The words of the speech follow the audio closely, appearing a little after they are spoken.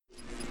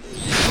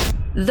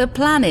The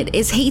planet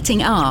is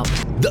heating up.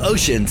 The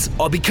oceans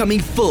are becoming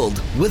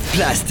filled with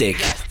plastic.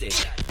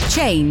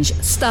 Change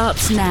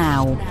starts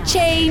now.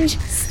 Change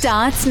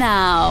starts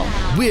now.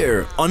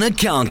 We're on a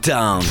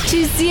countdown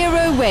To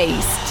zero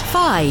waste.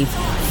 5,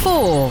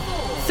 4,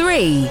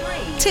 3,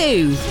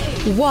 2,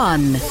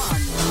 1.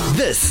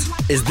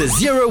 This is the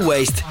Zero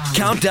Waste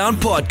Countdown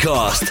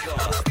Podcast.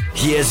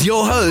 Here's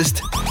your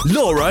host,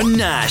 Laura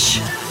Nash.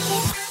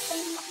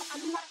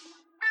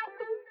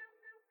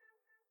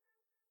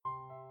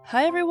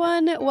 Hi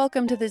everyone,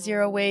 welcome to the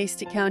Zero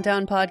Waste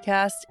Countdown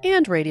podcast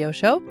and radio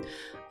show.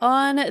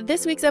 On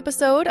this week's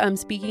episode, I'm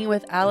speaking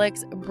with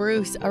Alex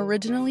Bruce,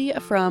 originally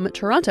from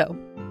Toronto.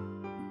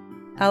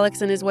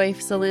 Alex and his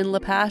wife, Celine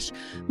LePache,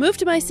 moved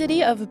to my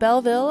city of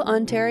Belleville,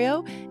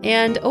 Ontario,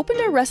 and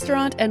opened a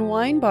restaurant and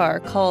wine bar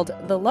called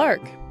At The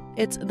Lark.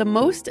 It's the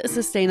most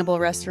sustainable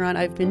restaurant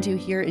I've been to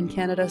here in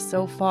Canada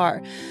so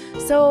far.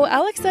 So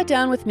Alex sat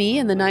down with me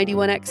in the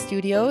 91X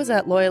studios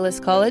at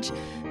Loyalist College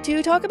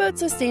to talk about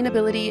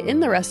sustainability in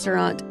the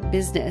restaurant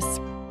business.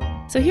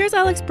 So here's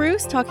Alex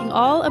Bruce talking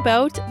all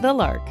about The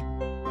Lark.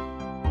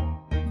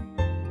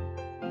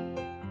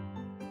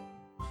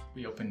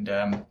 We opened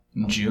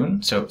in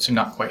June, so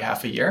not quite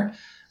half a year.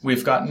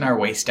 We've gotten our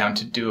waste down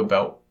to do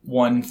about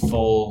one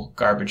full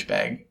garbage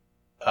bag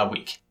a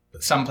week.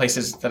 Some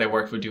places that I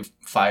worked would do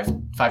five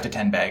to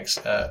 10 bags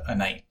a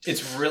night.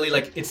 It's really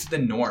it's the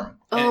norm.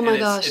 Oh my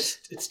gosh.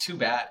 It's too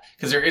bad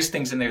because there is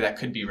things in there that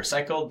could be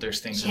recycled. There's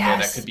things in there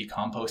that could be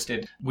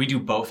composted. We do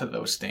both of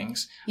those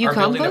things. You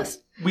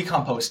compost? We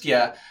compost,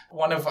 yeah.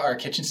 One of our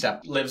kitchen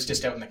staff lives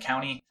just out in the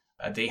county.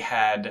 They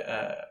had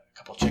a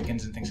couple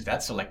chickens and things like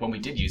that. So when we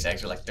did use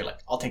eggs, they're like,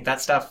 I'll take that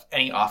stuff,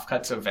 any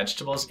offcuts of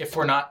vegetables. If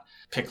we're not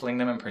pickling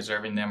them and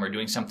preserving them or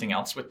doing something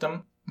else with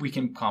them, we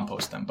can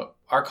compost them. But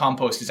our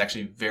compost is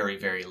actually very,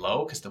 very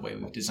low because the way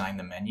we've designed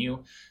the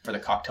menu for the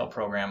cocktail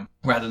program,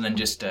 rather than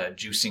just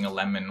juicing a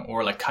lemon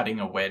or cutting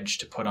a wedge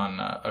to put on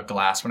a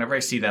glass. Whenever I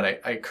see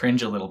that, I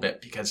cringe a little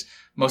bit because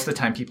most of the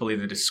time people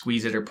either just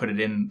squeeze it or put it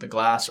in the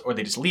glass or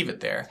they just leave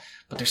it there.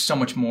 But there's so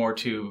much more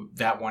to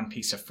that one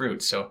piece of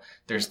fruit. So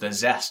there's the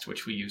zest,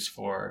 which we use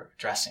for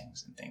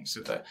dressings and things.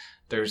 So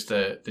there's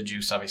the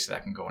juice, obviously,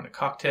 that can go into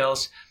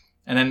cocktails.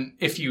 And then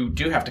if you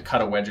do have to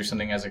cut a wedge or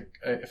something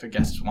if a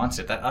guest wants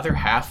it, that other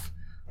half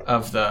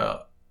of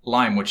the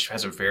lime, which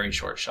has a very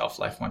short shelf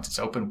life once it's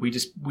open, we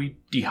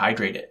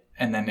dehydrate it.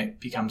 And then it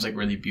becomes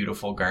really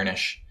beautiful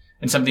garnish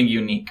and something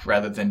unique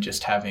rather than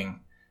just having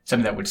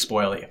something that would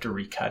spoil that you have to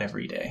recut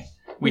every day.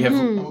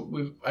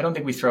 I don't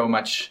think we throw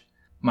much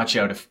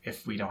out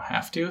if we don't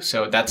have to.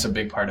 So that's a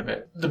big part of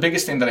it. The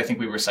biggest thing that I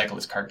think we recycle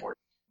is cardboard.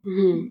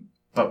 Mm-hmm.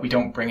 But we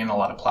don't bring in a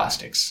lot of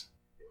plastics.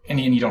 And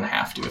you don't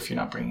have to if you're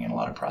not bringing in a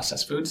lot of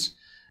processed foods.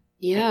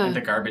 Yeah. And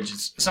the garbage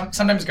is...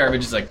 Sometimes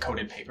garbage is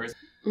coated papers.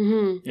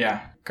 Mm-hmm.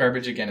 Yeah.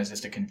 Garbage, again, is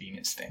just a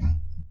convenience thing.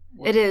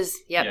 It is.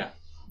 Yep.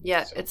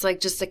 Yeah. So. It's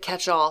just a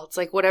catch-all. It's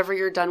whatever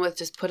you're done with,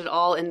 just put it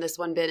all in this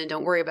one bin and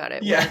don't worry about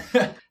it. Yeah.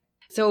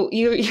 So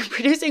you're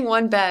producing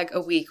one bag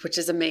a week, which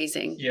is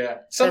amazing. Yeah.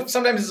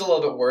 Sometimes it's a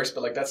little bit worse,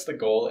 but that's the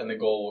goal, and the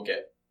goal will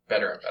get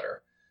better and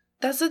better.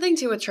 That's the thing,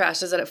 too, with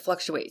trash, is that it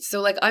fluctuates.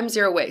 So, I'm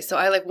zero waste, so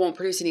I, won't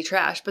produce any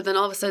trash. But then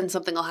all of a sudden,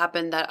 something will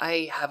happen that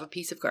I have a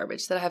piece of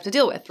garbage that I have to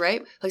deal with,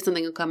 right?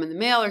 Something will come in the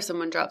mail or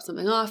someone drops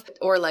something off.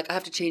 Or, I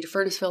have to change a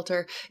furnace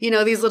filter.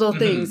 These little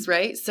things,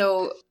 right?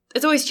 So,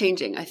 it's always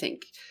changing, I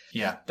think.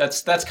 Yeah,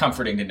 that's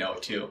comforting to know,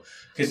 too.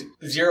 Because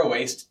zero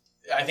waste,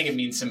 I think it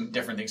means some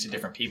different things to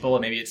different people.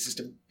 And maybe it's just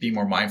to be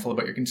more mindful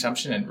about your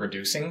consumption and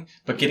reducing.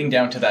 But getting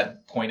down to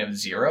that point of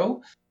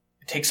zero,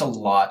 it takes a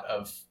lot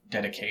of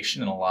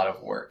dedication and a lot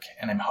of work.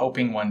 And I'm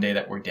hoping one day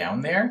that we're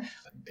down there.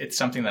 It's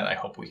something that I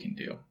hope we can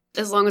do.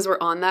 As long as we're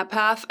on that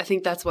path, I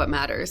think that's what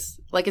matters.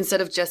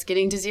 Instead of just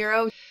getting to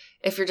zero,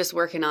 if you're just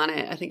working on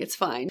it, I think it's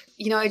fine.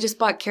 I just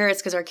bought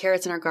carrots because our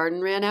carrots in our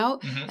garden ran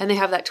out, and they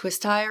have that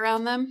twist tie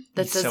around them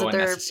that says that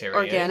they're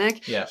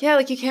organic. Yeah,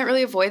 you can't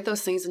really avoid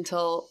those things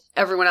until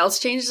everyone else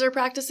changes their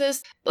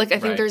practices. I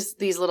think there's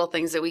these little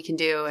things that we can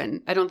do,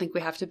 and I don't think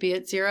we have to be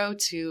at zero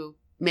to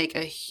make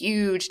a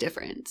huge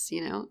difference,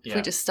 if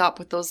we just stop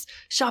with those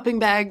shopping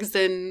bags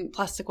and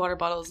plastic water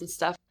bottles and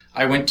stuff.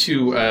 I went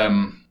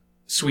to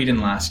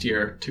Sweden last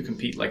year to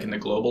compete in the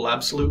global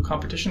Absolute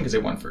competition because they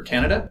won for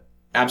Canada.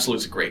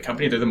 Absolute's a great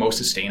company. They're the most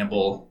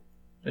sustainable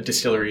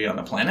distillery on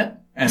the planet.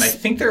 And I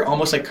think they're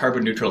almost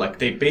carbon neutral.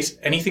 They base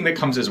anything that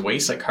comes as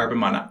waste,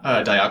 carbon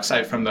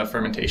dioxide from the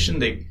fermentation,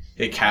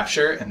 they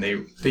capture and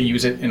they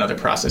use it in other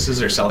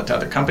processes or sell it to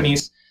other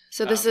companies.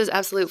 So this is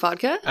Absolute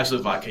Vodka?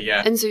 Absolute Vodka,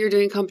 yeah. And so you're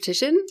doing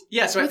competition?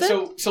 Yeah,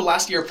 so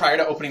last year, prior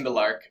to opening The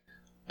Lark,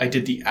 I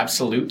did the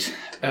Absolute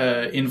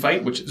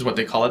invite, which is what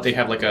they call it. They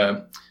have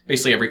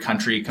basically every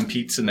country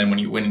competes, and then when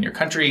you win in your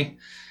country,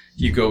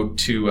 you go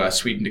to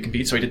Sweden to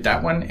compete. So I did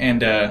that one,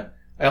 and I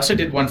also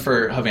did one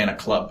for Havana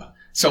Club.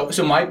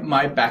 So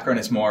my background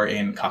is more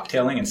in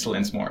cocktailing, and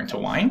Celine's more into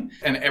wine.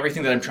 And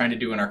everything that I'm trying to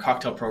do in our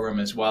cocktail program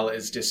as well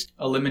is just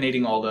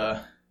eliminating all the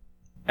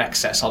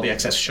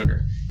excess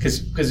sugar.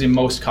 Because in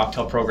most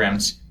cocktail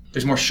programs,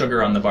 there's more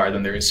sugar on the bar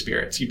than there is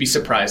spirits. You'd be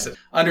surprised that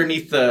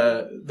underneath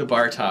the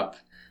bar top,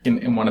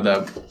 in one of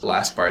the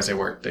last bars I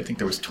worked, I think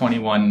there was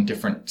 21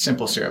 different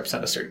simple syrups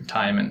at a certain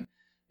time. And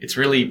it's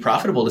really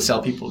profitable to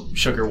sell people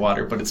sugar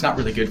water, but it's not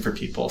really good for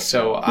people.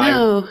 So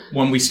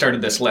when we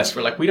started this list,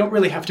 we're like, we don't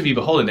really have to be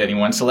beholden to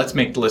anyone. So let's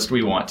make the list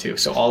we want to.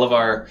 So all of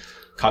our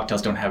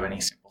cocktails don't have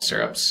any simple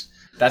syrups.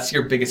 That's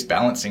your biggest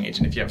balancing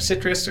agent. If you have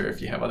citrus or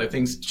if you have other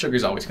things,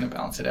 sugar's always going to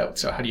balance it out.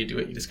 So how do you do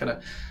it? You just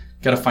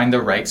gotta find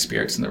the right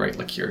spirits and the right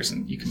liqueurs,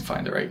 and you can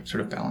find the right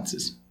sort of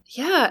balances.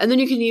 Yeah, and then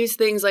you can use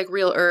things like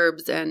real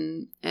herbs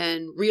and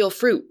real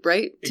fruit,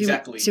 right?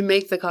 Exactly. To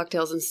make the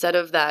cocktails instead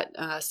of that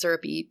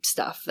syrupy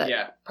stuff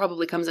that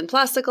probably comes in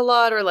plastic a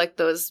lot, or like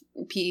those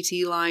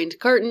PET-lined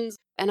cartons.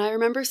 And I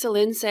remember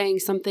Celine saying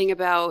something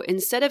about,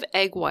 instead of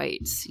egg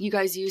whites, you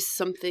guys use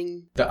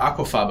something... The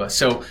aquafaba.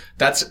 So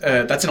that's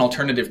an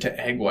alternative to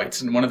egg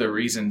whites. And one of the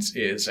reasons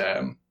is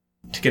to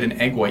get an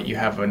egg white, you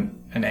have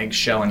an egg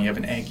shell and you have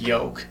an egg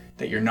yolk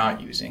that you're not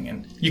using.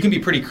 And you can be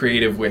pretty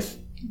creative with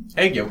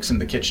egg yolks in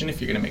the kitchen if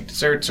you're going to make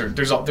desserts, or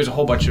there's a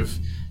whole bunch of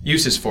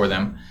uses for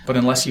them. But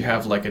unless you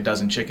have like a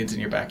dozen chickens in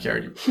your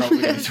backyard, you're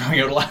probably going to be throwing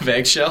out a lot of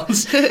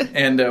eggshells.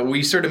 And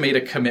we sort of made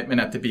a commitment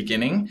at the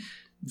beginning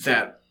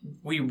that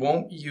we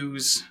won't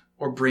use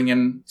or bring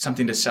in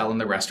something to sell in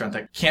the restaurant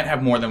that can't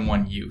have more than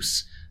one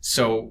use.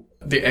 So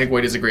the egg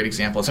white is a great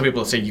example. Some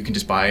people say you can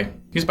just buy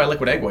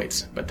liquid egg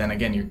whites, but then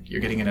again,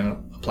 you're getting it in a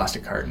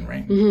plastic carton,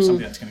 right? Mm-hmm.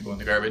 Something that's going to go in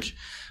the garbage.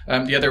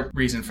 The other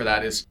reason for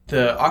that is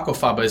the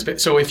aquafaba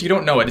is, so if you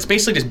don't know it, it's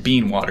basically just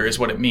bean water is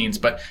what it means.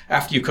 But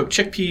after you cook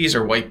chickpeas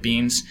or white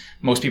beans,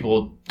 most people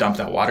will dump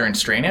that water and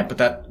strain it. But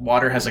that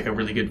water has like a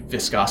really good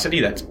viscosity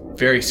that's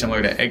very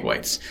similar to egg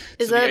whites.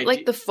 Is that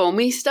like the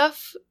foamy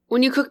stuff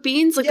when you cook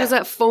beans? Like there's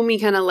that foamy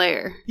kind of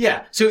layer.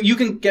 Yeah. So you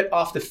can get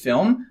off the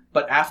film,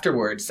 but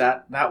afterwards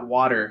that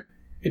water,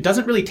 it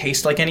doesn't really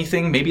taste like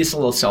anything. Maybe it's a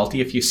little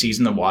salty if you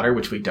season the water,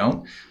 which we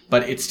don't.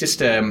 But it's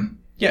just...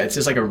 it's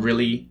just like a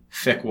really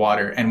thick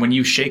water. And when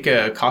you shake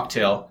a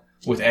cocktail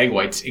with egg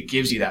whites, it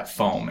gives you that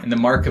foam. And the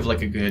mark of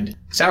like a good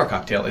sour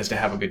cocktail is to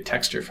have a good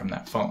texture from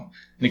that foam.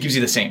 And it gives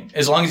you the same,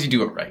 as long as you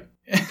do it right.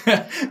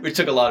 Which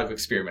took a lot of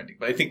experimenting,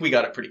 but I think we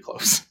got it pretty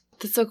close.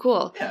 That's so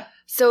cool. Yeah.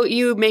 So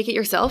you make it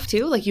yourself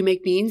too? Like you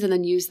make beans and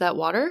then use that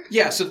water?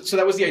 Yeah, so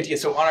that was the idea.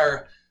 So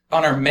on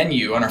our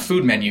menu, on our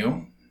food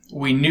menu,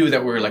 we knew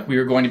that we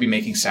were going to be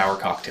making sour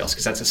cocktails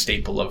because that's a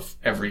staple of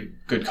every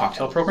good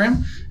cocktail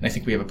program. And I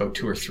think we have about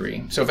 2 or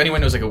 3. So if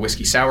anyone knows like a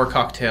whiskey sour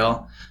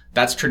cocktail,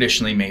 that's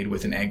traditionally made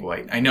with an egg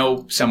white. I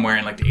know somewhere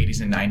in like the 80s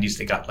and 90s,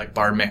 they got like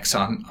bar mix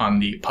on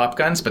the pop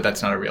guns, but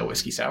that's not a real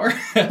whiskey sour.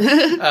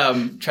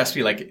 Trust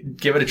me, like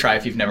give it a try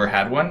if you've never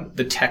had one.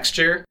 The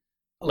texture,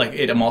 like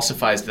it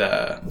emulsifies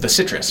the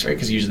citrus, right?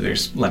 Because usually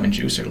there's lemon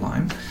juice or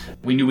lime.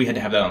 We knew we had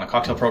to have that on the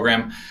cocktail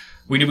program.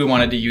 We knew we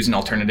wanted to use an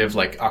alternative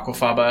like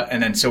aquafaba.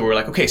 And then so we were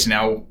like, okay, so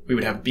now we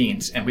would have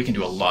beans, and we can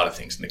do a lot of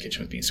things in the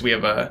kitchen with beans. So we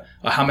have a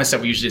hummus that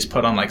we usually just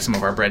put on like some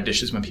of our bread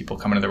dishes when people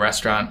come into the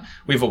restaurant.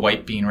 We have a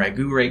white bean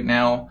ragu right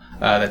now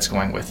that's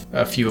going with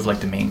a few of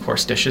like the main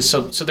course dishes.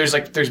 So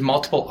there's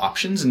multiple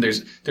options, and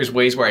there's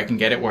ways where I can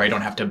get it where I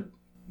don't have to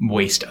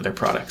waste other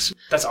products.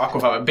 That's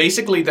aquafaba.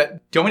 Basically, do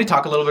you want me to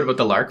talk a little bit about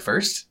the Lark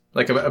first?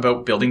 Like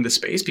about building the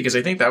space? Because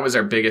I think that was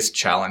our biggest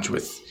challenge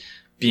with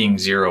being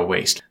zero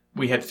waste.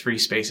 We had 3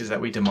 spaces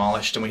that we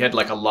demolished, and we had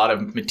like a lot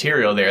of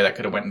material there that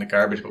could have went in the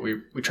garbage, but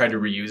we tried to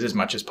reuse as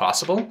much as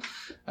possible.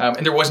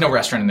 And there was no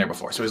restaurant in there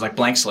before, so it was like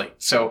blank slate.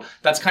 So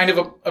that's kind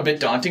of a bit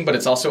daunting, but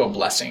it's also a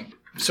blessing.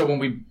 So when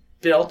we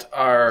built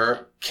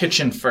our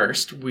kitchen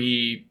first,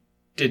 we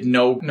did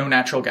no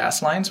natural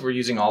gas lines. We're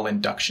using all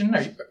induction.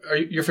 Are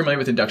you familiar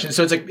with induction?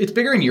 So it's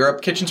bigger in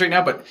Europe kitchens right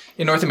now, but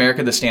in North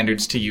America, the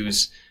standard's to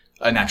use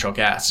a natural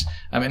gas.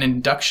 And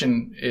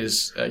induction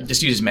is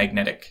just uses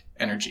magnetic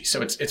energy.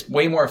 So it's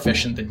way more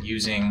efficient than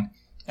using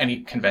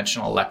any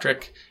conventional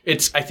electric.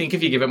 I think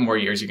if you give it more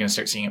years, you're going to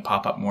start seeing it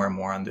pop up more and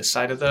more on this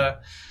side of the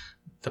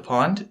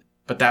pond.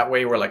 But that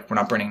way we're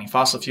not burning any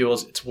fossil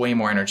fuels. It's way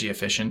more energy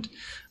efficient.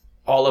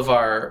 All of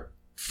our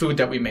food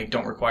that we make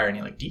don't require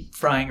any like deep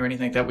frying or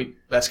anything like that.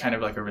 That's kind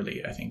of like a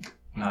really, I think,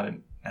 not a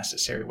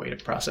necessary way to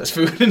process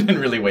food and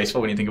really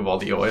wasteful when you think of all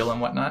the oil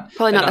and whatnot.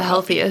 Probably not the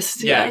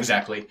healthiest. Yeah,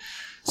 exactly.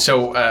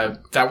 So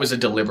that was a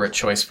deliberate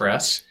choice for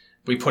us.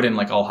 We put in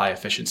like all high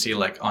efficiency,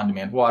 like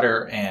on-demand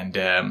water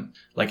and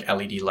like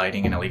LED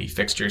lighting and LED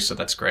fixtures. So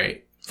that's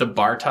great. The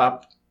bar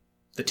top,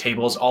 the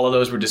tables, all of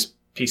those were just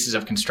pieces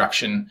of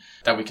construction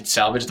that we could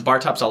salvage. The bar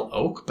top's all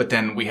oak, but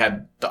then we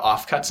had the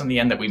offcuts on the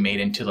end that we made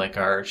into like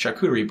our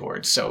charcuterie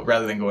boards. So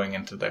rather than going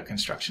into the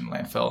construction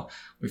landfill,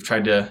 we've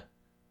tried to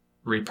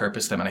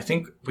repurpose them. And I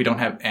think we don't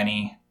have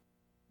any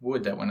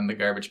wood that went in the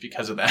garbage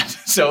because of that.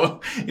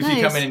 So if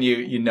you come in and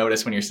you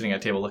notice when you're sitting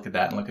at a table, look at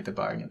that and look at the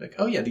bar and you're like,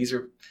 oh yeah, these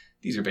are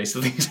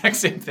basically the exact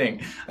same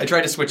thing. I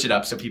try to switch it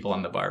up so people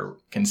on the bar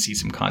can see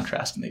some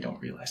contrast and they don't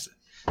realize that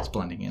it's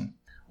blending in.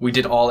 We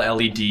did all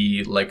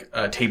LED like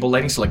table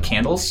lighting, so like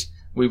candles.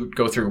 We would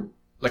go through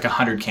like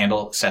 100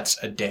 candle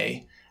sets a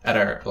day. at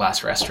our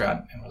last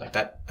restaurant, and we're like,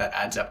 that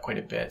adds up quite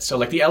a bit. So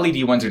like the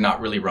LED ones are not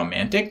really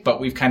romantic,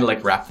 but we've kind of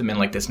like wrapped them in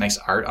like this nice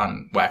art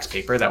on wax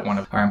paper that one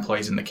of our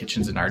employees in the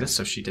kitchen's an artist,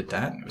 so she did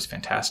that, and it was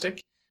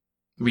fantastic.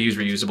 We use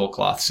reusable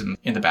cloths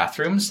in the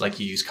bathrooms, like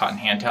you use cotton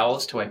hand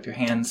towels to wipe your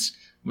hands.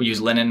 We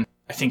use linen.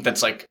 I think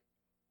that's like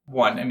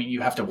one, I mean,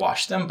 you have to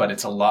wash them, but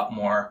it's a lot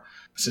more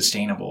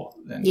sustainable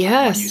than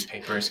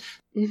newspapers.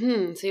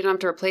 Mm-hmm. So you don't have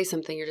to replace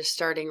something. You're just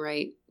starting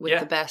right with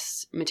the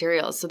best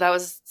materials. So that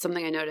was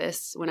something I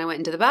noticed when I went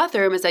into the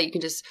bathroom, is that you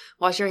can just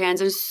wash your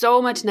hands. It's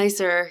so much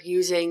nicer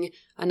using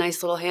a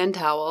nice little hand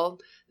towel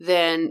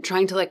than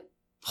trying to like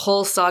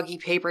pull soggy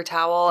paper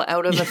towel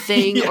out of a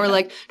thing or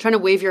like trying to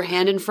wave your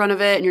hand in front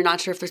of it and you're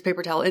not sure if there's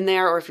paper towel in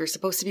there or if you're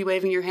supposed to be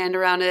waving your hand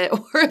around it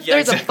or if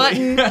there's a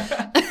button.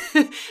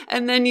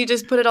 And then you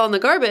just put it all in the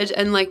garbage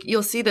and like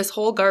you'll see this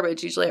whole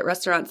garbage usually at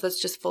restaurants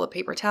that's just full of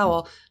paper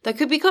towel that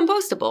could be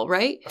compostable,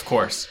 right? Of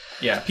course.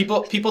 Yeah.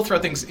 People throw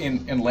things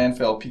in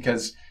landfill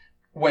because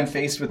when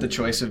faced with the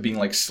choice of being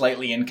like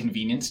slightly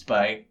inconvenienced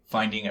by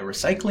finding a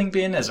recycling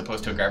bin as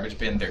opposed to a garbage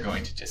bin, they're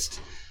going to just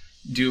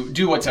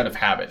do what's out of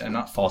habit. I'm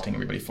not faulting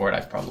everybody for it.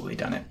 I've probably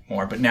done it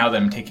more. But now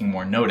that I'm taking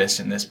more notice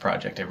in this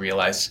project, I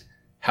realize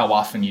how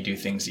often you do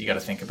things that you got to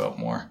think about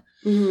more.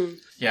 Mm-hmm.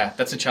 Yeah,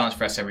 that's a challenge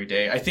for us every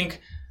day. I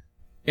think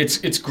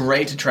it's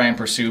great to try and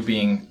pursue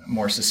being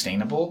more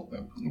sustainable,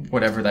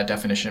 whatever that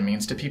definition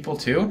means to people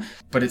too.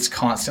 But it's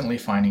constantly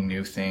finding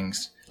new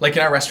things. Like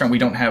in our restaurant, we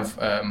didn't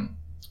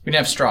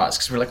have straws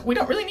because we're like, we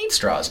don't really need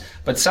straws.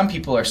 But some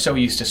people are so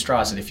used to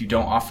straws that if you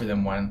don't offer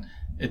them one,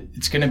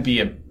 it's going to be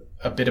a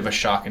bit of a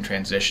shock and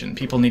transition.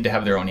 People need to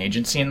have their own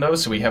agency in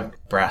those. So we have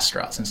brass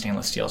straws and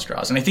stainless steel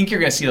straws. And I think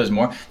you're going to see those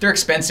more. They're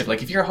expensive.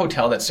 Like if you're a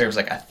hotel that serves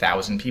like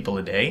 1,000 people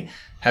a day,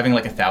 having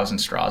like 1,000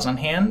 straws on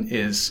hand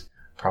is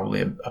probably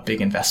a big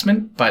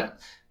investment. But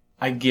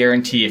I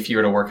guarantee if you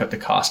were to work out the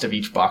cost of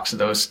each box of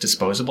those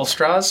disposable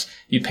straws,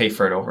 you'd pay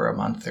for it over a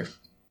month or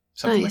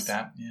something like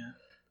that. Yeah.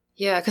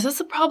 Yeah, because that's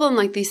the problem.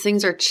 Like these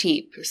things are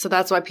cheap. So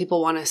that's why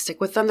people want to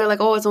stick with them. They're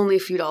like, oh, it's only a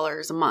few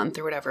dollars a month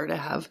or whatever to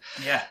have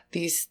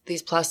these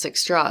plastic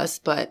straws.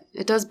 But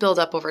it does build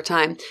up over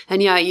time.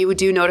 And yeah, you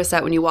do notice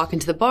that when you walk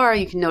into the bar,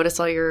 you can notice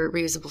all your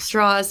reusable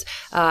straws.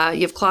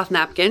 You have cloth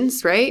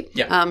napkins, right?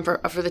 Yeah.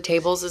 For the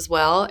tables as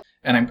well.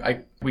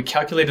 And we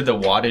calculated the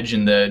wattage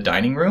in the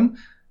dining room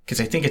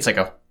because I think it's like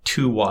a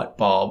 2-watt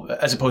bulb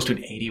as opposed to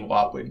an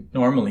 80-watt would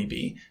normally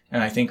be.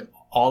 And I think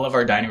all of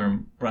our dining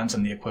room runs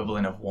on the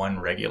equivalent of one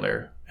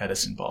regular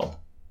Edison bulb.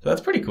 So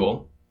that's pretty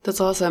cool. That's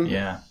awesome.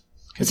 Yeah.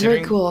 It's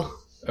very cool.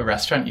 A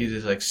restaurant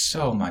uses like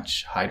so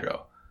much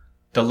hydro.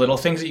 The little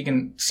things that you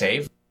can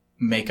save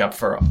make up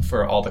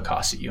for all the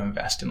costs that you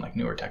invest in like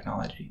newer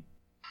technology.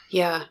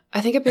 Yeah. I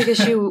think a big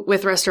issue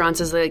with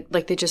restaurants is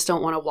like they just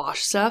don't want to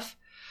wash stuff.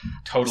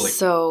 Totally.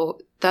 So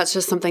that's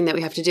just something that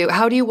we have to do.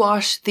 How do you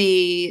wash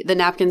the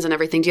napkins and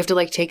everything? Do you have to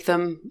like take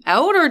them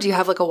out or do you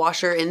have like a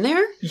washer in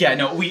there? Yeah,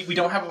 no, we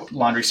don't have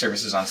laundry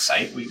services on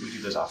site. We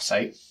do those off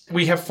site.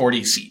 We have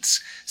 40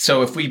 seats.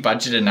 So if we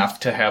budget enough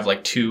to have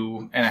like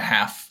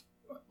 2.5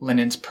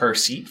 linens per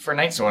seat for a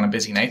night, so on a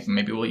busy night,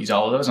 maybe we'll use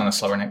all of those. On a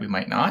slower night, we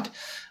might not.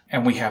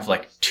 And we have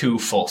like 2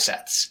 full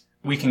sets.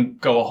 We can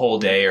go a whole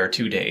day or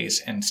 2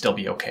 days and still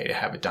be okay to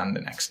have it done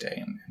the next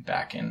day and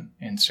back in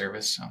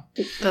service. So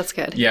that's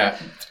good. Yeah.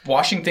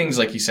 Washing things,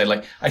 like you said,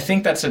 like I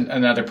think that's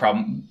another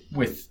problem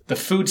with the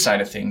food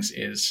side of things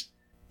is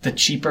the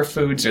cheaper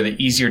foods or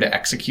the easier to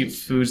execute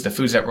foods, the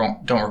foods that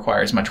don't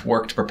require as much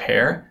work to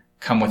prepare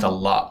come with a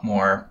lot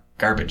more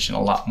garbage and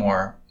a lot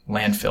more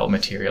landfill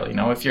material. You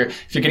know, if you're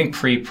getting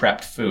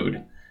pre-prepped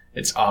food,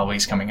 it's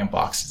always coming in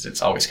boxes.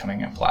 It's always coming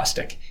in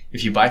plastic.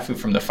 If you buy food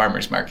from the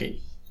farmer's market,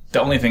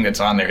 the only thing that's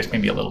on there is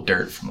maybe a little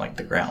dirt from like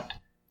the ground.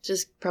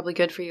 Just probably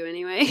good for you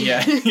anyway.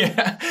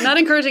 Yeah. Not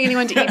encouraging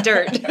anyone to eat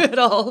dirt at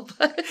all.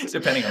 But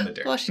depending on the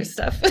dirt. Wash your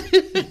stuff.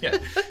 Yeah.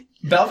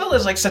 Belleville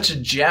is like such a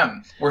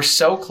gem. We're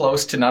so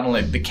close to not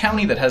only the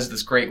county that has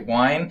this great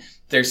wine,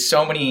 there's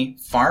so many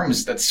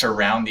farms that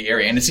surround the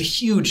area, and it's a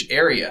huge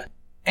area.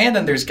 And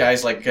then there's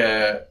guys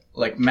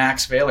like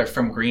Max Vaylor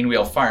from Green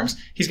Wheel Farms.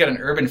 He's got an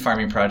urban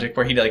farming project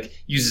where he like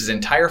uses his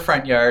entire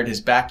front yard, his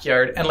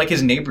backyard, and like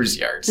his neighbors'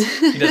 yards.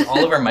 He does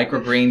all of our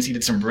microgreens. He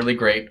did some really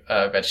great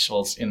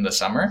vegetables in the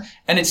summer,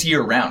 and it's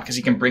year round because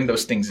he can bring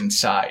those things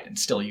inside and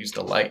still use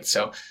the light.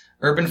 So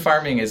urban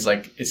farming is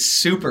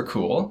super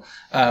cool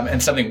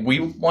and something we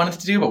wanted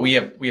to do, but we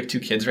have 2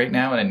 kids right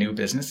now and a new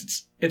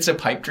business. It's a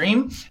pipe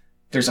dream.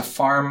 There's a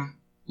farm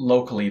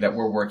locally that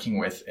we're working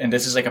with, and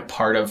this is like a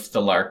part of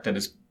the Lark that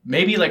is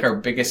maybe like our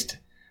biggest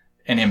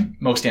and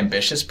most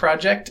ambitious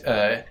project.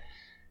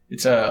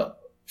 It's a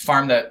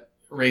farm that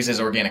raises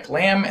organic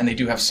lamb, and they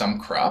do have some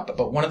crop,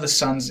 but one of the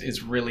sons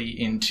is really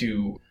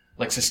into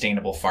like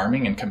sustainable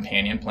farming and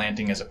companion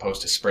planting as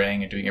opposed to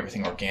spraying and doing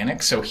everything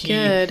organic. So he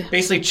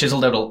basically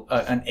chiseled out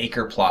an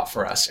acre plot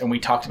for us, and we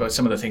talked about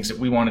some of the things that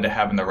we wanted to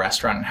have in the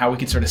restaurant and how we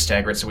could sort of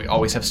stagger it so we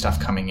always have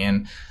stuff coming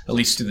in at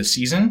least through the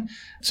season.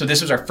 So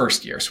this was our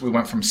first year. So we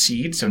went from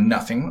seed, so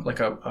nothing, like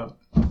a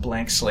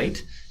blank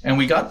slate, and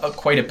we got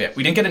quite a bit.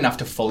 We didn't get enough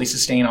to fully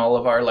sustain all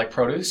of our like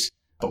produce,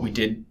 but we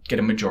did get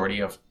a majority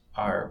of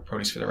our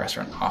produce for the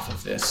restaurant off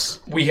of this.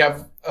 We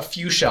have a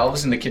few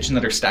shelves in the kitchen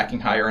that are stacking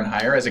higher and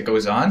higher as it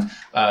goes on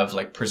of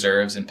like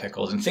preserves and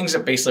pickles and things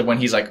that basically when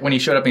he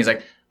showed up and he's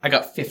like, I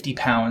got 50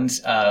 pounds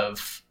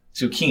of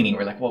zucchini.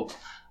 We're like, well,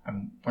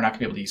 we're not gonna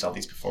be able to use all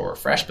these before we're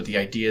fresh. But the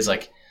idea is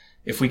like,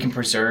 if we can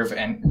preserve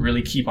and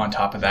really keep on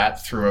top of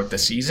that throughout the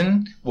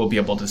season, we'll be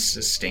able to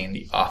sustain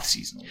the off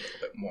season a little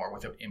bit more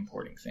without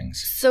importing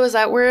things. So is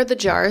that where the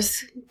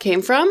jars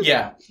came from?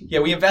 Yeah.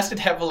 We invested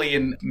heavily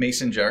in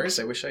mason jars.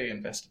 I wish I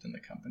invested in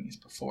the companies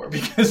before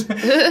because,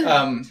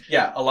 a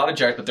lot of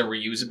jars, but they're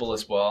reusable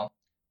as well.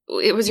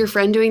 It was your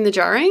friend doing the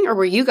jarring, or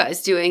were you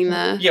guys doing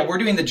the... Yeah, we're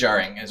doing the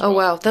jarring as well. Oh,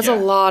 wow. That's a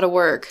lot of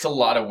work. It's a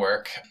lot of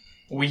work.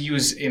 We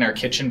use, in our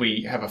kitchen,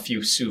 we have a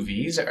few sous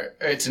vides.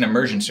 It's an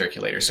immersion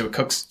circulator, so it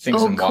cooks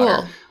things in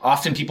water. Cool.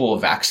 Often people will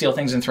vac seal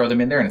things and throw them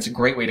in there, and it's a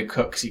great way to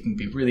cook so you can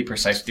be really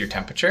precise with your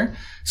temperature.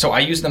 So I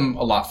use them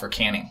a lot for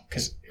canning,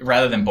 because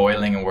rather than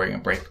boiling and worrying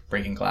about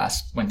breaking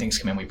glass, when things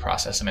come in, we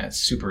process them, and it's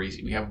super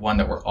easy. We have one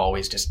that we're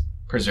always just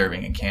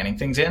preserving and canning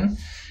things in.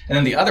 And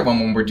then the other one,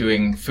 when we're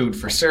doing food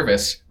for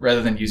service,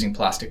 rather than using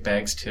plastic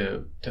bags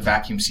to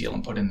vacuum seal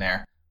and put in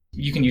there,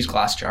 you can use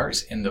glass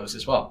jars in those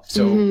as well.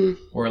 So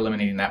we're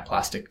eliminating that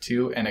plastic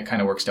too, and it kind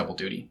of works double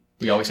duty.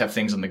 We always have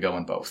things on the go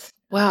in both.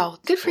 Wow.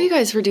 Good for you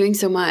guys for doing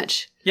so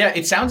much. Yeah,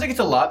 it sounds like it's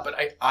a lot, but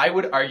I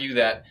would argue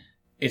that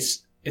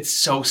it's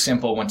so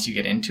simple once you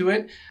get into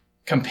it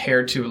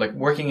compared to like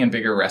working in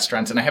bigger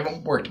restaurants. And I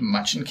haven't worked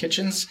much in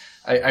kitchens.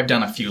 I've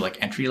done a few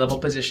like entry level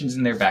positions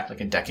in there back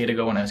like a decade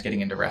ago when I was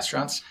getting into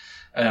restaurants.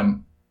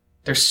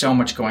 There's so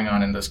much going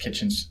on in those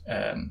kitchens.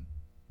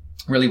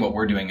 Really what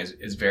we're doing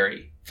is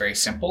very, very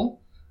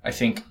simple. I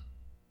think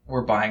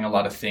we're buying a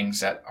lot of things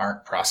that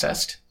aren't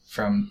processed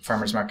from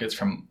farmers markets,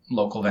 from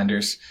local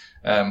vendors.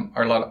 A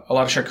lot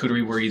of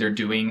charcuterie we're either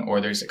doing,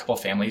 or there's a couple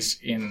of families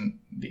in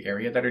the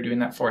area that are doing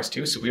that for us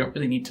too. So we don't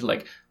really need to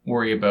like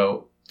worry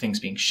about things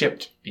being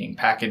shipped, being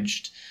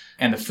packaged.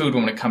 And the food,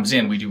 when it comes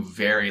in, we do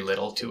very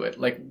little to it.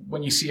 Like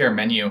when you see our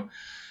menu,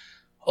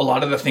 a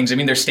lot of the things, I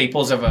mean, they're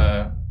staples of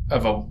a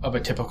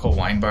typical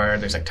wine bar.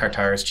 There's like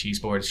tartares, cheese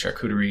boards,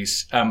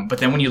 charcuteries. But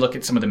then when you look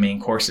at some of the main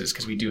courses,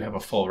 because we do have a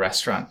full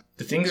restaurant,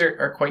 the things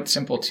are quite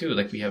simple too.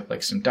 Like we have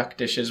like some duck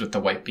dishes with the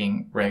white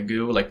being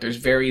ragu. Like there's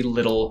very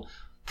little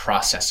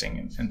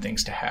processing and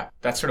things to have.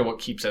 That's sort of what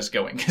keeps us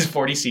going, because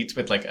 40 seats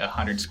with like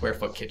 100 square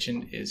foot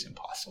kitchen is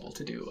impossible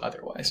to do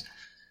otherwise.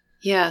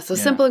 Yeah, so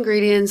simple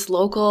ingredients,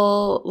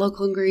 local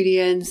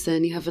ingredients,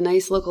 and you have a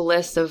nice local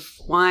list of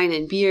wine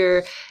and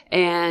beer.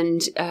 And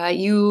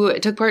you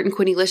took part in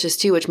Quinny-licious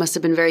too, which must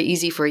have been very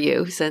easy for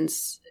you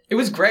since... It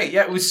was great.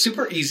 Yeah, it was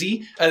super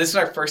easy. This is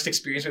our first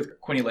experience with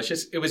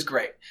Quinny-licious. It was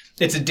great.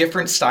 It's a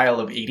different style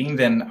of eating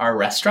than our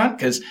restaurant,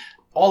 because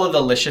all of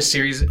the Licious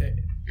series,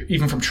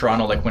 even from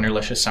Toronto, like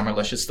Winterlicious,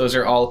 Summerlicious, those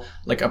are all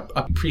like a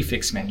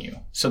prefix menu.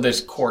 So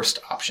there's coursed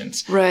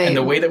options. Right. And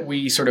the way that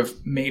we sort of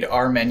made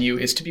our menu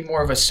is to be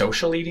more of a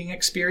social eating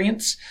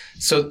experience.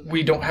 So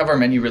we don't have our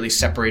menu really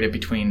separated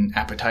between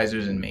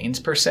appetizers and mains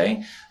per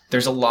se.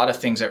 There's a lot of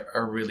things that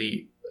are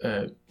really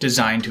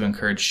designed to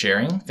encourage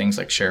sharing, things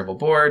like shareable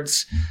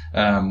boards.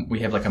 We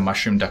have like a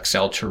mushroom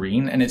duxelle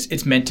terrine, and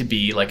it's meant to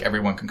be like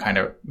everyone can kind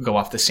of go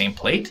off the same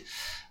plate.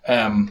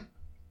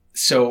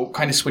 So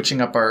kind of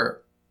switching up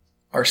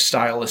our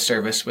style of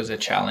service was a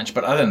challenge.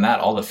 But other than that,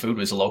 all the food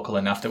was local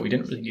enough that we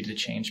didn't really need to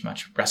change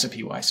much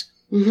recipe-wise.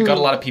 Mm-hmm. It got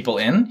a lot of people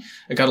in.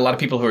 It got a lot of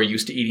people who are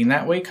used to eating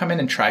that way come in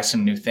and try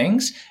some new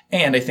things.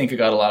 And I think it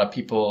got a lot of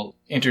people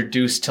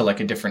introduced to like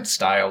a different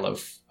style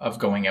of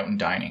going out and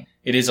dining.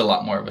 It is a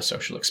lot more of a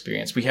social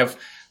experience. We have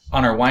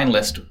on our wine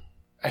list,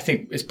 I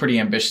think it's pretty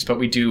ambitious, but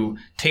we do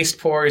taste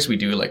pours, we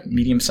do like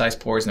medium-sized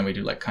pours, and then we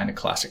do like kind of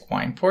classic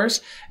wine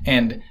pours.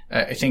 And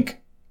I think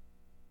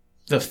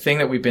the thing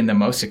that we've been the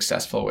most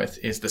successful with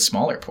is the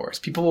smaller pours.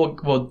 People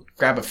will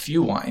grab a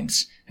few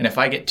wines, and if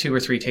I get 2 or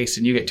 3 tastes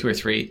and you get 2 or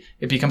 3,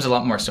 it becomes a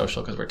lot more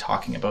social because we're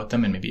talking about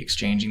them and maybe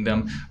exchanging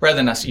them rather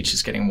than us each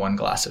just getting one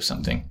glass of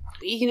something.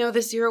 You know,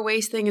 the zero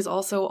waste thing is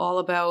also all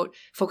about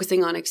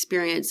focusing on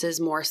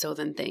experiences more so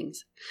than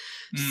things.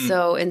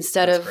 So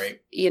instead of,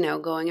 you know,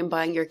 going and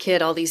buying your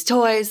kid all these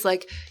toys,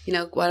 like, you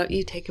know, why don't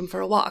you take him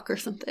for a walk or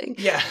something?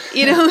 Yeah.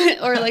 You know,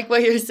 or like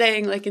what you're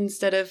saying, like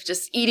instead of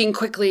just eating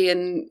quickly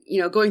and, you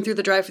know, going through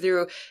the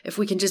drive-thru, if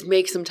we can just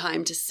make some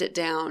time to sit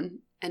down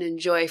and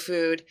enjoy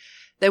food,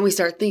 then we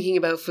start thinking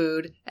about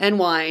food and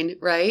wine,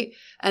 right?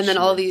 And then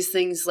all these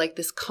things like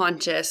this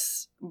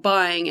conscious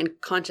buying and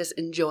conscious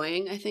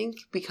enjoying, I think,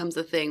 becomes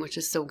a thing, which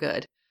is so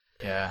good.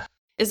 Yeah.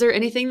 Is there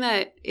anything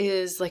that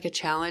is like a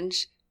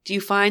challenge? Do you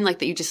find like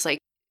that you just like,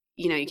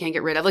 you know, you can't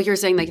get rid of? Like you were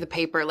saying, like the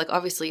paper, like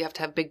obviously you have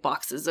to have big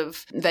boxes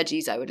of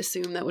veggies, I would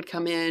assume, that would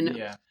come in.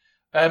 Yeah.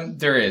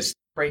 There is.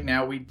 Right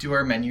now we do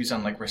our menus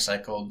on like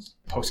recycled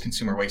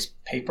post-consumer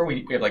waste paper.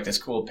 We have like this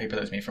cool paper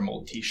that's made from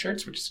old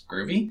t-shirts, which is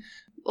groovy.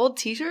 Old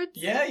t-shirts?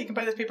 Yeah, you can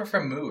buy this paper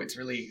from Moo.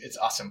 It's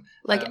awesome.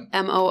 Like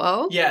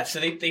MOO? Yeah,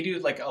 so they do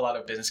like a lot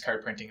of business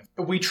card printing.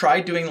 We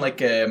tried doing like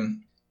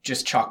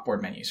just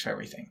chalkboard menus for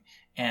everything.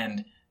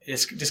 And It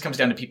just comes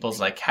down to people's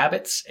like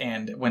habits.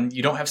 And when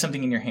you don't have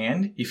something in your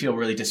hand, you feel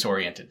really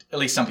disoriented. At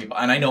least some people.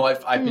 And I know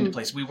I've been to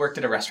places. We worked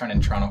at a restaurant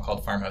in Toronto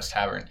called Farmhouse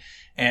Tavern.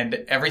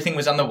 And everything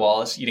was on the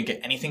walls. You didn't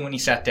get anything when you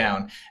sat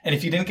down. And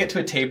if you didn't get to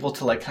a table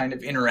to like kind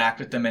of interact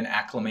with them and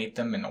acclimate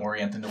them and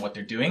orient them to what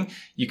they're doing,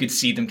 you could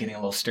see them getting a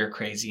little stir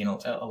crazy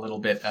and a little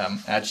bit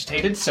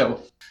agitated.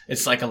 So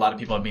it's like a lot of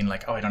people have been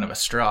like, oh, I don't have a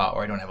straw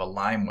or I don't have a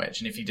lime wedge.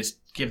 And if you just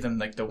give them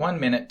like the 1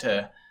 minute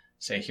to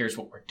say, here's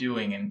what we're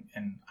doing,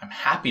 and I'm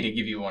happy to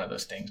give you one of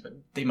those things, but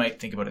they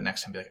might think about it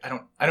next time and be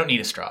like, I don't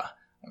need a straw.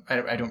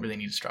 I don't really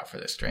need a straw for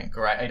this drink,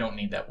 or I don't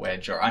need that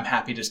wedge, or I'm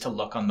happy just to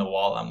look on the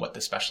wall on what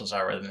the specials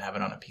are rather than have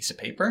it on a piece of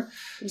paper.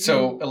 Mm-hmm.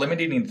 So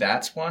eliminating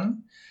that's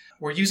one.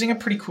 We're using a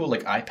pretty cool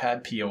like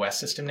iPad POS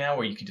system now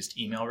where you can just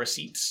email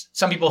receipts.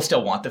 Some people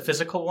still want the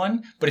physical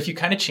one, but if you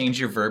kind of change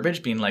your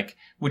verbiage being like,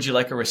 would you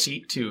like a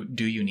receipt to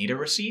do you need a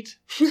receipt?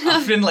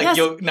 Often like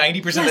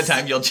 90% of the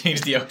time you'll change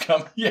the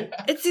outcome. Yeah.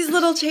 It's these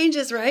little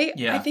changes, right?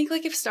 Yeah. I think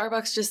like if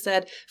Starbucks just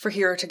said for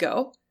here to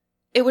go,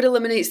 it would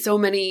eliminate so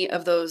many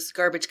of those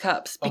garbage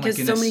cups because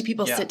so many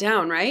people sit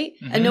down, right?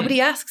 Mm-hmm. And nobody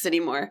asks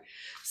anymore.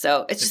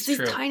 So it's just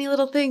these tiny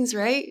little things,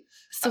 right?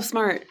 So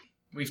smart.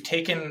 We've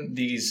taken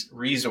these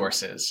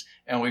resources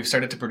and we've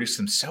started to produce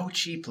them so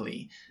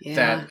cheaply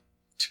that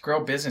to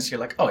grow business, you're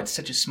like, oh, it's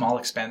such a small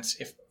expense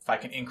if I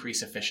can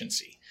increase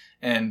efficiency.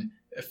 And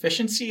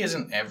efficiency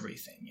isn't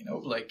everything, you know,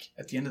 like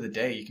at the end of the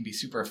day, you can be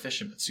super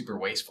efficient, but super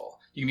wasteful.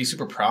 You can be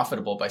super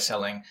profitable by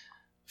selling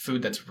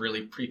food that's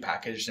really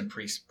prepackaged and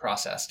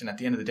pre-processed. And at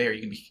the end of the day, are you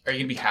going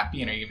to be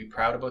happy and are you going to be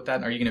proud about that?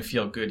 And are you going to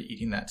feel good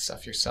eating that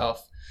stuff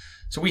yourself?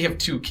 So we have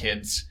 2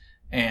 kids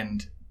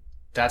and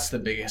that's the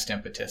biggest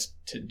impetus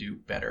to do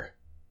better.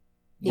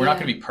 We're not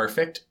going to be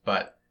perfect,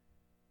 but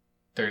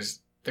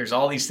there's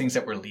all these things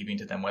that we're leaving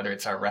to them, whether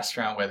it's our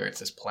restaurant, whether it's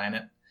this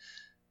planet,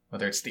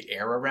 whether it's the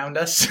air around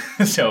us.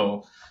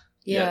 So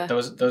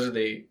those are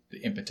the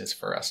impetus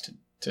for us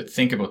to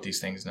think about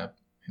these things in a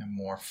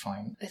more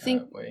fine I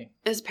think way.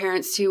 As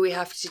parents too, we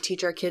have to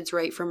teach our kids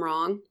right from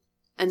wrong.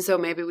 And so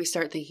maybe we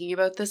start thinking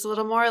about this a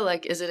little more.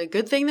 Like, is it a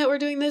good thing that we're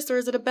doing this or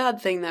is it a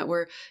bad thing that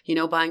we're,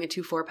 buying a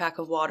 2-4 pack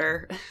of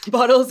water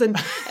bottles and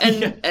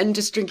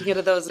just drinking out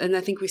of those? And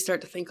I think we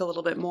start to think a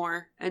little bit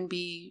more and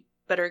be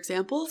better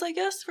examples, I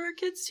guess, for our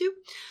kids too.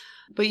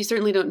 But you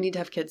certainly don't need to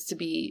have kids to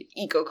be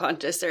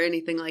eco-conscious or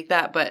anything like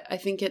that. But I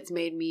think it's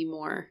made me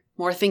more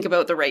think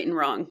about the right and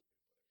wrong.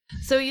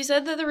 So you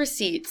said that the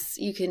receipts,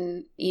 you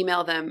can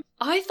email them.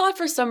 I thought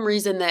for some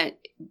reason that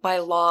by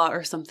law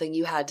or something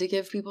you had to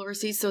give people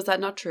receipts. So is that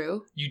not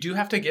true? You do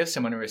have to give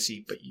someone a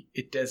receipt, but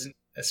it doesn't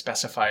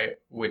specify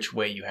which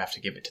way you have to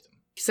give it to them.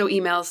 So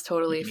email is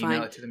totally fine.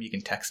 Email it to them. You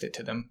can text it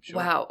to them. Sure.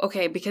 Wow.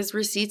 Okay. Because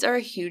receipts are a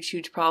huge,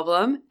 huge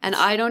problem. And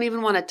I don't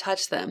even want to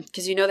touch them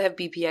because they have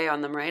BPA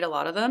on them, right? A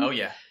lot of them. Oh,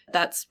 yeah.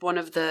 That's one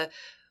of the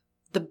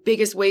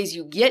biggest ways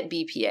you get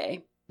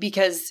BPA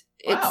because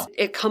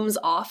it comes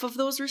off of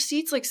those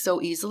receipts like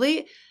so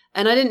easily.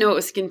 And I didn't know it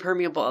was skin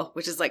permeable,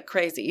 which is like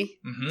crazy.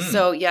 Mm-hmm.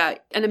 So yeah.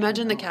 And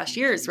imagine the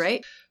cashiers,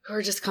 right? Who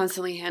are just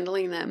constantly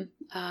handling them.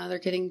 They're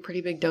getting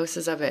pretty big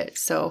doses of it.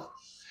 So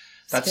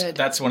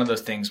that's one of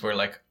those things where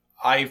like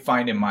I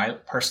find in my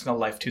personal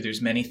life too,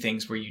 there's many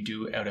things where you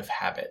do out of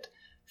habit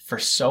for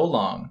so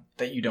long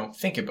that you don't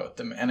think about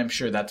them. And I'm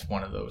sure that's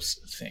one of those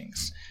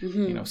things.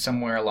 Mm-hmm.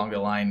 Somewhere along the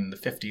line in the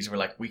 50s, we're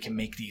like, we can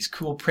make these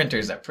cool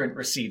printers that print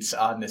receipts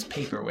on this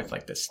paper with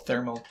like this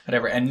thermal,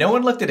 whatever. And no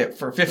one looked at it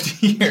for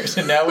 50 years.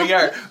 And now we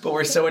are. But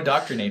we're so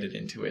indoctrinated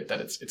into it that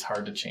it's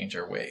hard to change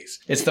our ways.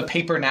 It's the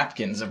paper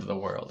napkins of the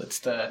world. It's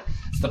the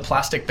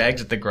plastic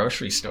bags at the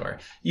grocery store.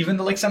 Even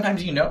though like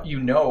sometimes you're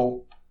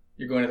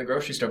going to the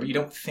grocery store, but you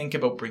don't think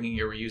about bringing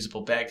your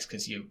reusable bags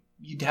because you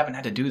haven't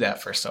had to do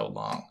that for so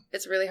long.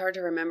 It's really hard to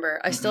remember.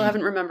 I still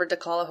haven't remembered to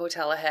call a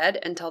hotel ahead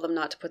and tell them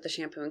not to put the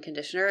shampoo and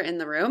conditioner in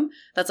the room.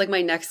 That's like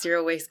my next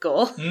zero waste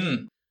goal.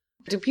 Mm.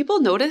 Do people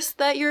notice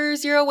that you're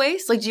zero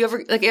waste? Like, do you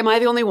ever, like, am I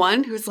the only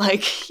one who's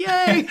like,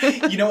 yay?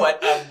 You know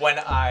what? When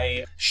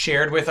I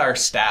shared with our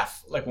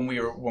staff, like when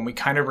we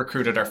kind of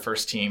recruited our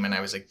first team and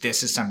I was like,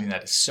 this is something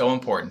that is so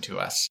important to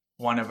us.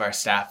 One of our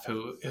staff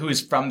who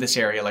is from this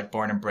area, like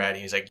born and bred,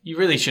 he's like, you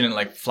really shouldn't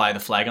like fly the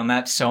flag on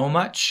that so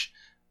much.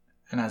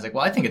 And I was like,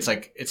 well, I think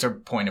it's a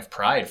point of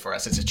pride for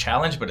us. It's a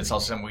challenge, but it's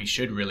also something we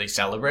should really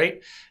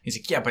celebrate. He's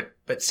like, yeah,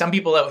 but some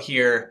people out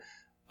here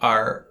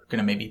are going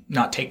to maybe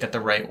not take that the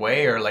right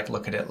way or like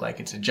look at it like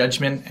it's a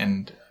judgment.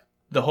 And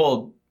the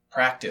whole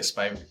practice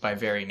by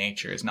very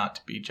nature is not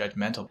to be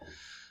judgmental.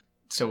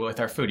 So with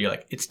our food, you're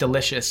like, it's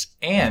delicious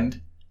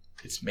and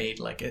it's made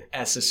like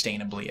as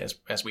sustainably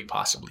as we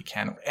possibly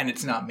can. And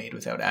it's not made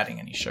without adding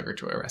any sugar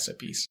to our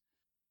recipes.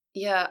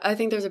 Yeah, I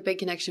think there's a big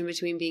connection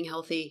between being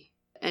healthy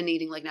and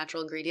eating like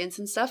natural ingredients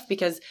and stuff,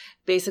 because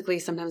basically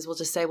sometimes we'll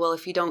just say, well,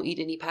 if you don't eat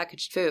any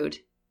packaged food,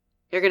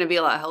 you're going to be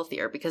a lot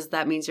healthier because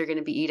that means you're going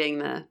to be eating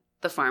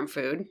the farm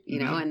food, you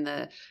know, and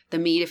the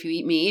meat if you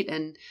eat meat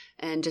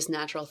and just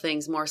natural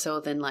things more so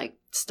than like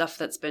stuff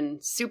that's been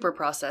super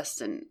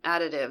processed and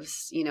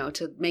additives, you know,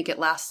 to make it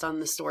last on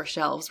the store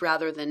shelves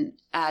rather than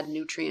add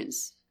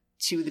nutrients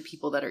to the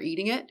people that are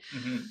eating it.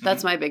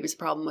 That's my biggest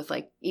problem with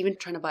like even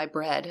trying to buy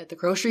bread at the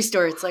grocery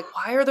store. It's like,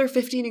 why are there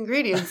 15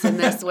 ingredients in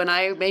this when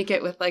I make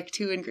it with like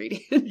 2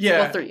 ingredients?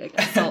 Yeah. Well, 3, I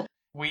guess. So.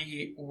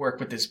 We work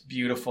with this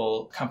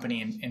beautiful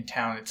company in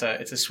town. It's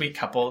a sweet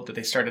couple that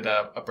they started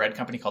a bread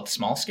company called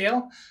Small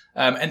Scale.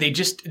 And they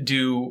just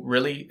do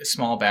really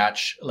small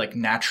batch, like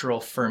natural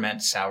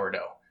ferment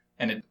sourdough.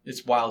 And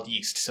it's wild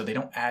yeast. So they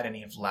don't add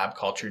any of lab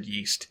cultured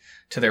yeast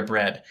to their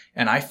bread.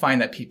 And I find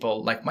that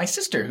people like my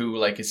sister who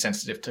like is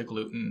sensitive to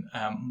gluten,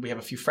 we have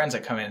a few friends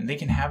that come in and they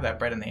can have that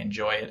bread and they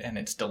enjoy it and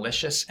it's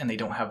delicious and they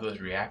don't have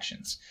those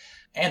reactions.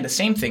 And the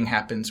same thing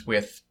happens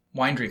with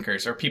wine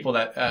drinkers or people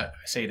that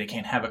say they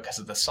can't have it because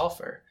of the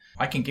sulfur.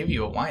 I can give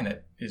you a wine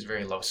that is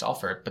very low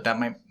sulfur, but that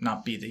might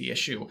not be the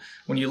issue.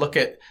 When you look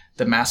at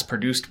the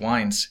mass-produced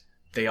wines,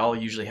 they all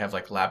usually have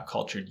like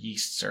lab-cultured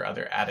yeasts or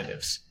other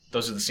additives.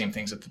 Those are the same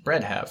things that the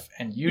bread have.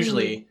 And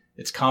usually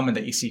it's common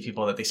that you see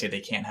people that they say they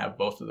can't have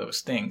both of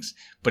those things.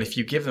 But if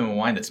you give them a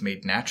wine that's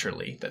made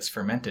naturally, that's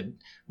fermented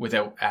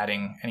without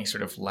adding any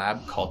sort of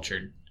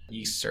lab-cultured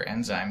yeasts or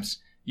enzymes,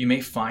 you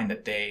may find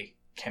that they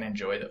can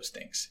enjoy those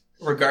things.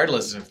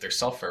 Regardless of their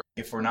sulfur,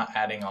 if we're not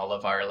adding all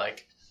of our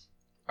like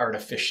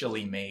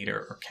artificially made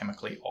or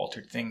chemically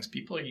altered things,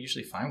 people are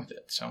usually fine with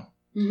it. So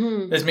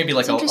there's maybe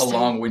like a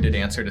long-winded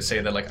answer to say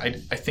that like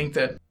I think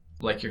that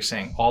like you're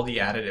saying, all the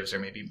additives are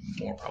maybe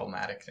more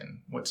problematic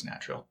than what's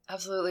natural.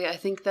 Absolutely. I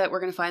think that we're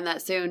going to find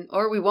that soon,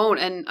 or we won't.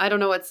 And I don't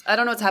know what's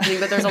happening,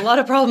 but there's a lot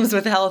of problems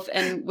with health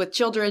and with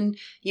children,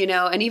 you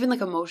know, and even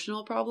like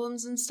emotional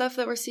problems and stuff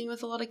that we're seeing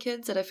with a lot of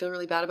kids that I feel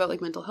really bad about,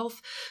 like mental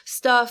health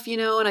stuff, you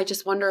know, and I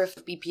just wonder if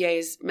BPA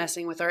is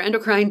messing with our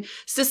endocrine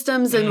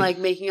systems and like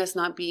making us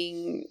not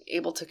being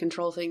able to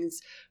control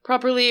things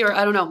properly, or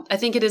I don't know. I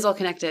think it is all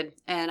connected.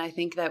 And I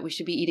think that we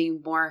should be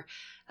eating more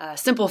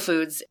simple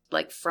foods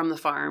like from the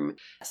farm.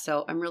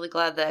 So I'm really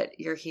glad that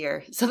you're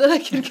here so that I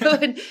can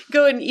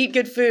go and eat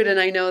good food.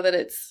 And I know that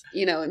it's,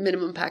 you know,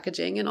 minimum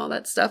packaging and all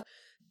that stuff.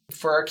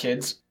 For our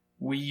kids,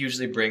 we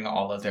usually bring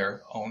all of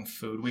their own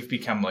food. We've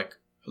become like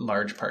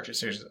large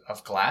purchasers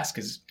of glass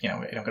because, you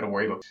know, I don't got to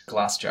worry about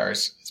glass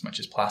jars as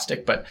much as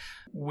plastic, but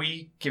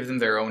we give them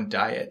their own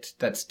diet.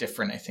 That's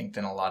different, I think,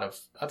 than a lot of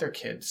other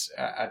kids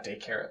at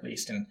daycare, at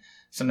least. And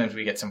sometimes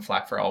we get some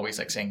flack for always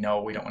like saying,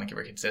 no, we don't want to give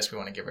our kids this. We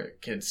want to give our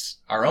kids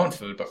our own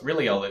food. But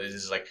really all it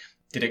is like,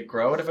 did it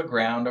grow out of a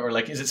ground, or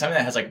like, is it something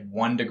that has like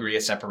 1 degree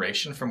of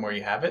separation from where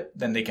you have it?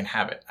 Then they can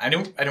have it. I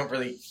don't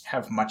really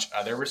have much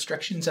other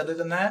restrictions other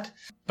than that.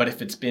 But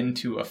if it's been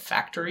to a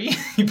factory,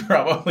 you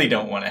probably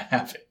don't want to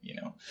have it, you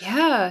know?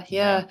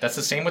 Yeah. That's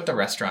the same with the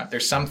restaurant.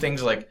 There's some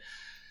things like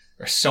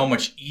are so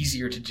much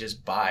easier to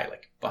just buy.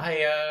 Like buy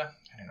a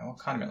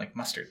condiment like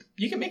mustard.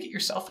 You can make it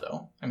yourself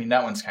though. I mean,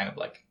 that one's kind of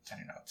like, I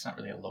don't know, it's not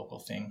really a local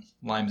thing.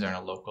 Limes aren't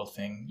a local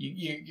thing.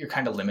 You're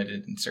kind of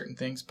limited in certain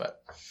things,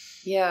 but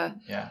yeah.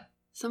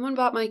 Someone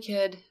bought my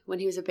kid when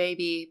he was a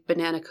baby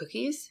banana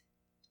cookies.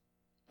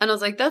 And I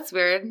was like, that's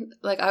weird.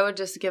 Like I would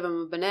just give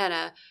him a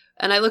banana.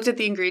 And I looked at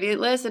the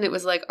ingredient list and it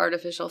was like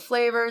artificial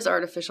flavors,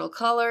 artificial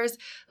colors.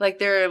 Like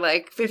there are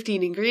like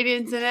 15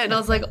 ingredients in it. And I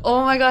was like,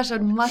 oh my gosh,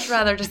 I'd much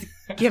rather just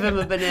give him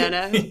a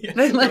banana. Yeah,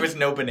 like, there was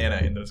no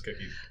banana in those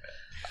cookies.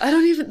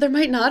 There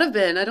might not have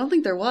been. I don't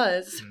think there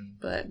was.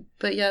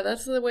 But yeah,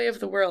 that's the way of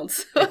the world.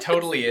 So. It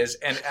totally is.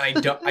 And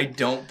I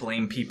don't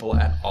blame people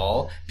at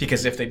all,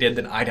 because if they did,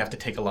 then I'd have to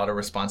take a lot of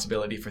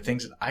responsibility for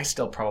things that I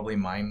still probably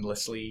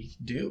mindlessly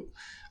do.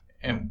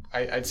 And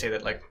I'd say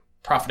that like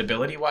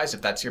profitability wise,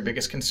 if that's your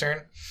biggest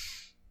concern,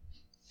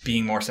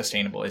 being more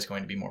sustainable is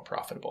going to be more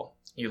profitable.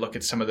 You look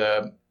at some of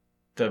the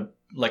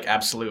like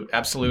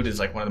Absolute is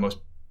like one of the most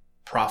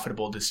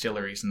profitable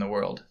distilleries in the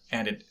world.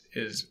 And it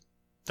is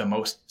the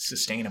most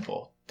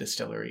sustainable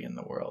distillery in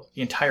the world.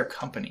 The entire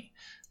company.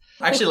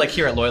 Actually, like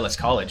here at Loyalist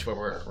College, where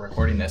we're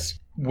recording this,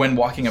 when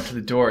walking up to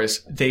the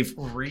doors, they've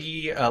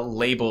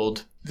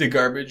relabeled the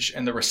garbage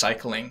and the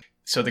recycling.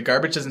 So the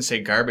garbage doesn't say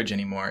garbage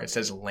anymore. It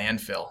says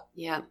landfill.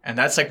 Yeah. And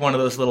that's like one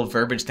of those little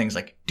verbiage things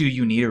like, do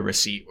you need a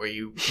receipt? Where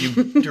you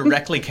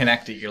directly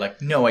connect it. You're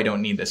like, no, I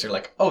don't need this. Or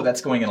like, oh,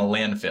 that's going in a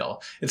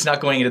landfill. It's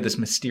not going into this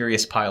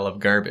mysterious pile of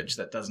garbage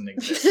that doesn't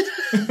exist.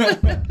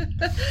 That's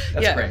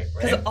great, right?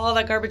 Because all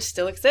that garbage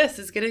still exists.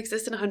 It's going to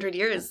exist in 100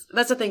 years.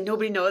 That's the thing.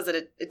 Nobody knows that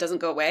it doesn't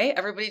go away.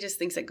 Everybody just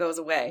thinks it goes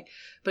away.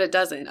 But it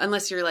doesn't.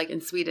 Unless you're like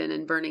in Sweden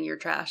and burning your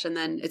trash. And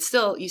then you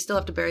still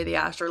have to bury the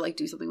ash or like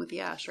do something with the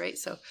ash, right?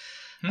 So...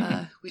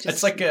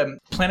 it's like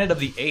Planet of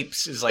the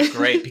Apes is like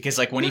great because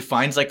like when he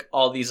finds like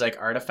all these like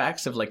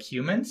artifacts of like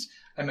humans,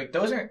 I'm like,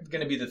 those aren't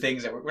going to be the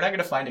things that we're not going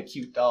to find a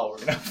cute doll.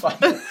 We're going to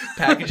find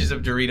packages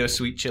of Doritos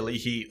sweet chili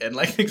heat and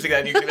like things like that.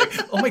 And you're going to be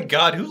like, oh my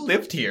God, who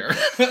lived here?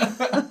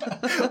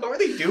 What were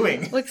they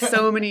doing? Like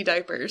so many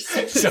diapers.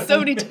 so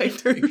many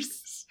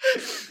diapers.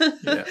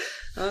 Yeah.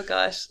 Oh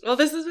gosh. Well,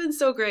 this has been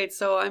so great.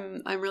 So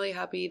I'm really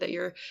happy that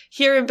you're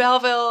here in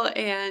Belleville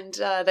and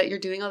that you're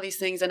doing all these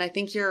things. And I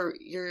think you're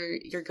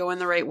going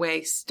the right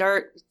way.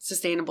 Start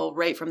sustainable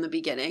right from the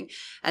beginning.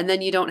 And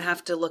then you don't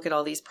have to look at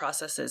all these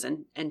processes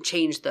and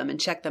change them and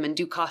check them and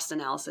do cost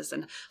analysis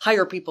and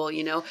hire people,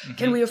 Mm-hmm.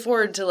 Can we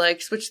afford to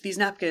like switch these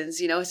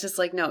napkins? It's just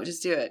like, no,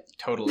 just do it.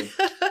 Totally.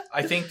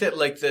 I think that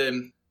like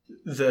the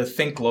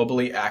think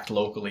globally, act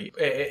locally.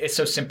 It's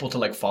so simple to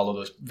like follow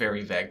those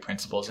very vague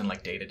principles in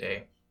like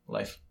day-to-day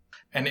life.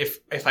 And if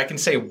I can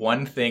say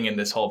one thing in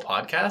this whole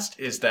podcast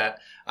is that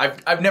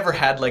I've never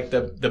had like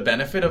the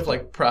benefit of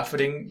like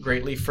profiting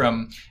greatly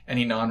from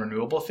any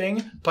non-renewable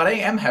thing, but I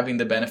am having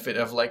the benefit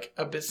of like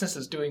a business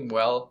that's doing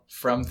well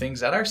from things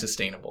that are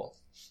sustainable.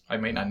 I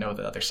may not know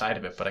the other side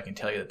of it, but I can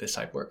tell you that this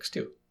side works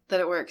too. That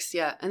it works,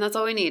 yeah. And that's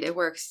all we need. It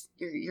works.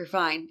 You're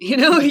fine. You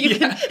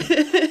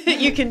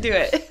can do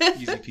it.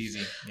 Easy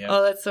peasy. Yeah.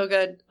 Oh, that's so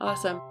good.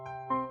 Awesome.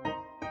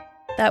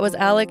 That was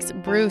Alex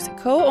Bruce,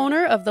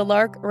 co-owner of The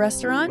Lark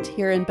restaurant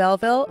here in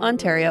Belleville,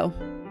 Ontario.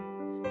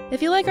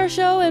 If you like our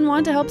show and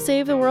want to help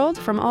save the world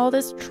from all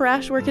this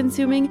trash we're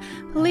consuming,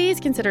 please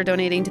consider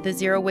donating to the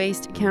Zero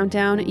Waste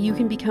Countdown. You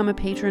can become a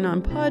patron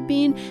on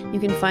Podbean,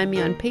 you can find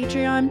me on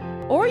Patreon,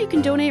 or you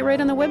can donate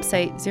right on the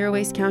website,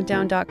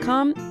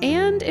 zerowastecountdown.com.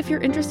 And if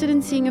you're interested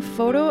in seeing a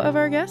photo of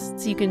our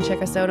guests, you can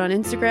check us out on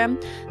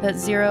Instagram.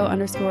 That's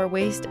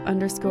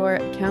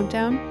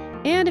 _waste_countdown.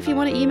 And if you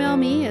want to email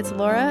me, it's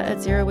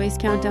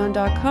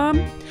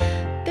laura@zerowastecountdown.com.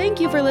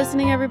 Thank you for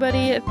listening,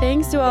 everybody.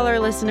 Thanks to all our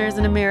listeners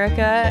in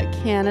America,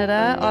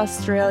 Canada,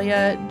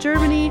 Australia,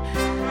 Germany,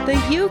 the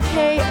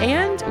UK,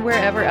 and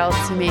wherever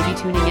else you may be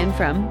tuning in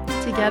from.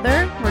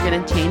 Together, we're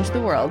going to change the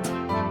world.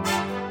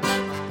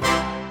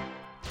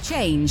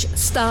 Change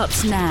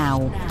starts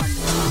now.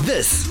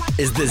 This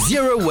is the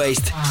Zero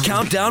Waste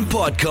Countdown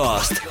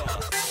Podcast.